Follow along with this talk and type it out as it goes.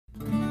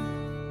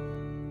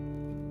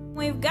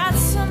We've got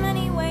so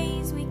many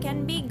ways we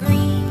can be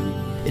green.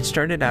 It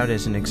started out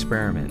as an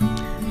experiment.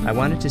 I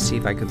wanted to see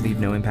if I could leave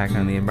no impact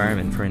on the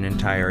environment for an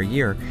entire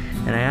year,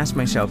 and I asked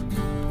myself,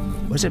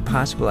 was it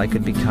possible I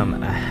could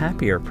become a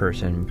happier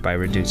person by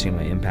reducing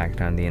my impact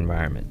on the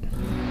environment?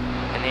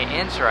 And the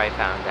answer, I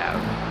found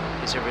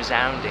out, is a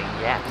resounding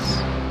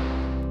yes.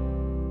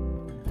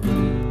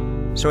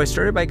 So I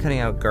started by cutting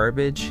out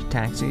garbage,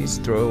 taxis,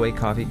 throwaway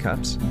coffee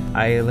cups.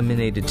 I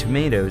eliminated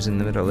tomatoes in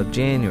the middle of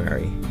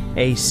January,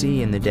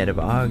 AC in the dead of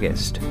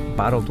August,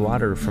 bottled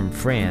water from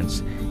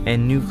France,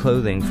 and new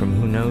clothing from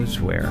who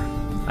knows where.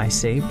 I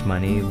saved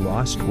money,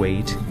 lost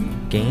weight,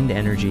 gained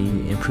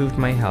energy, improved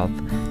my health,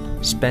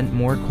 spent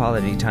more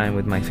quality time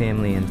with my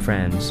family and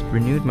friends,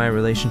 renewed my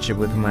relationship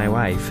with my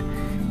wife,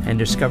 and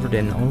discovered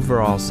an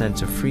overall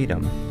sense of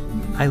freedom.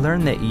 I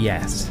learned that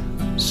yes,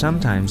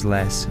 sometimes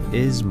less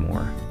is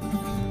more.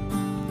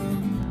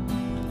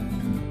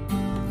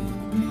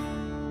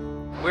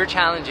 We're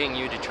challenging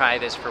you to try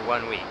this for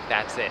 1 week,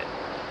 that's it.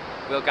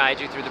 We'll guide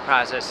you through the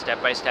process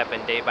step by step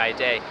and day by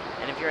day,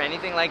 and if you're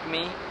anything like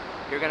me,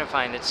 you're going to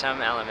find that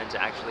some elements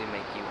actually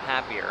make you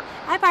happier.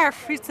 I buy our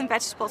fruits and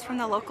vegetables from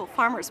the local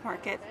farmer's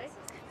market.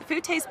 The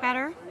food tastes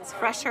better, it's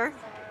fresher,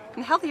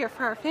 and healthier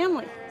for our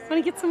family.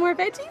 Want to get some more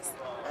veggies?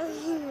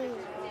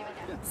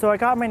 So I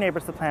got my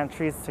neighbors to plant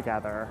trees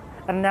together,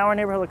 and now our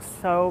neighborhood looks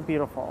so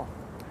beautiful.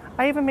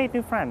 I even made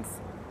new friends.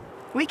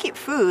 We keep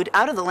food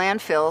out of the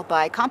landfill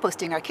by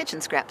composting our kitchen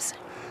scraps.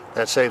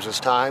 That saves us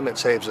time, it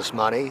saves us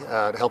money,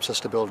 it helps us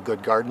to build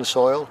good garden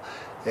soil,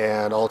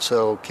 and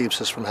also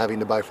keeps us from having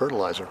to buy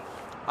fertilizer.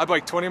 I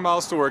bike 20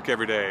 miles to work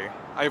every day.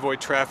 I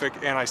avoid traffic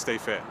and I stay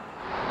fit.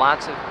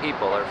 Lots of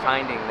people are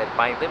finding that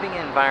by living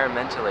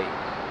environmentally,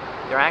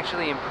 they're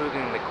actually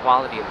improving the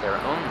quality of their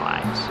own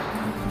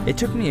lives. It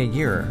took me a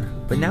year,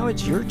 but now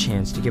it's your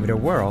chance to give it a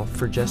whirl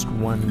for just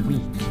 1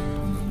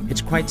 week.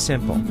 It's quite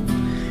simple.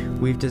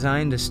 We've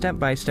designed a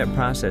step-by-step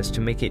process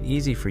to make it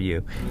easy for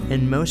you,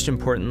 and most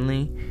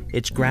importantly,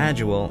 it's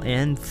gradual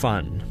and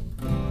fun.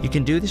 You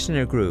can do this in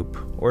a group,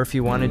 or if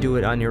you want to do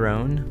it on your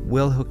own,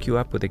 we'll hook you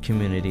up with a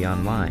community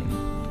online.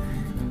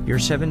 Your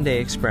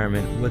 7-day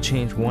experiment will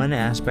change one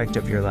aspect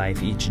of your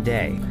life each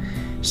day.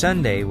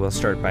 Sunday will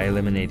start by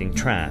eliminating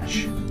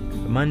trash.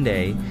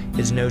 Monday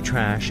is no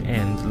trash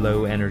and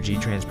low-energy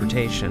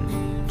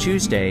transportation.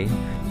 Tuesday,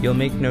 you'll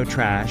make no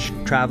trash,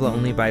 travel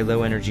only by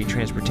low-energy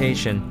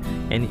transportation,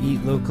 and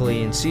eat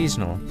locally and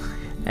seasonal,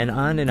 and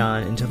on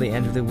until the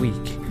end of the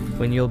week,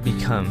 when you'll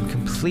become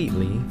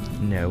completely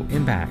no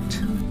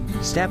impact.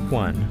 Step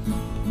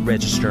 1,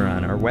 register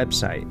on our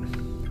website.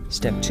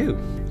 Step 2,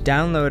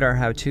 download our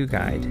how-to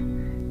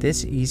guide.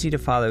 This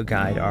easy-to-follow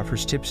guide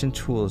offers tips and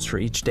tools for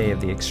each day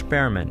of the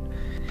experiment.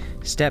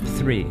 Step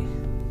 3,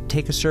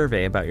 take a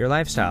survey about your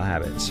lifestyle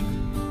habits.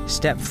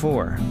 Step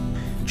 4,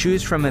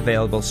 choose from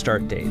available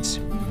start dates.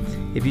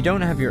 If you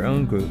don't have your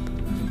own group,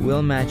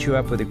 we'll match you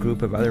up with a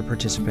group of other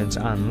participants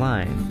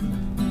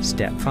online.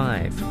 Step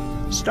 5,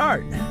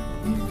 start.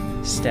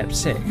 Step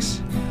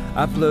 6,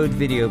 upload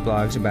video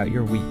blogs about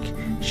your week.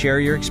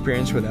 Share your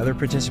experience with other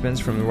participants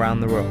from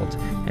around the world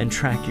and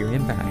track your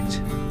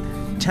impact.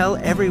 Tell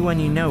everyone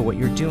you know what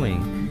you're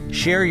doing.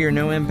 Share your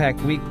No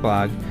Impact Week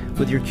blog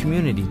with your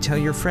community. Tell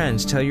your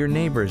friends, tell your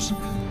neighbors.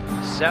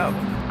 So,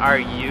 are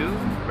you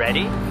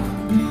ready?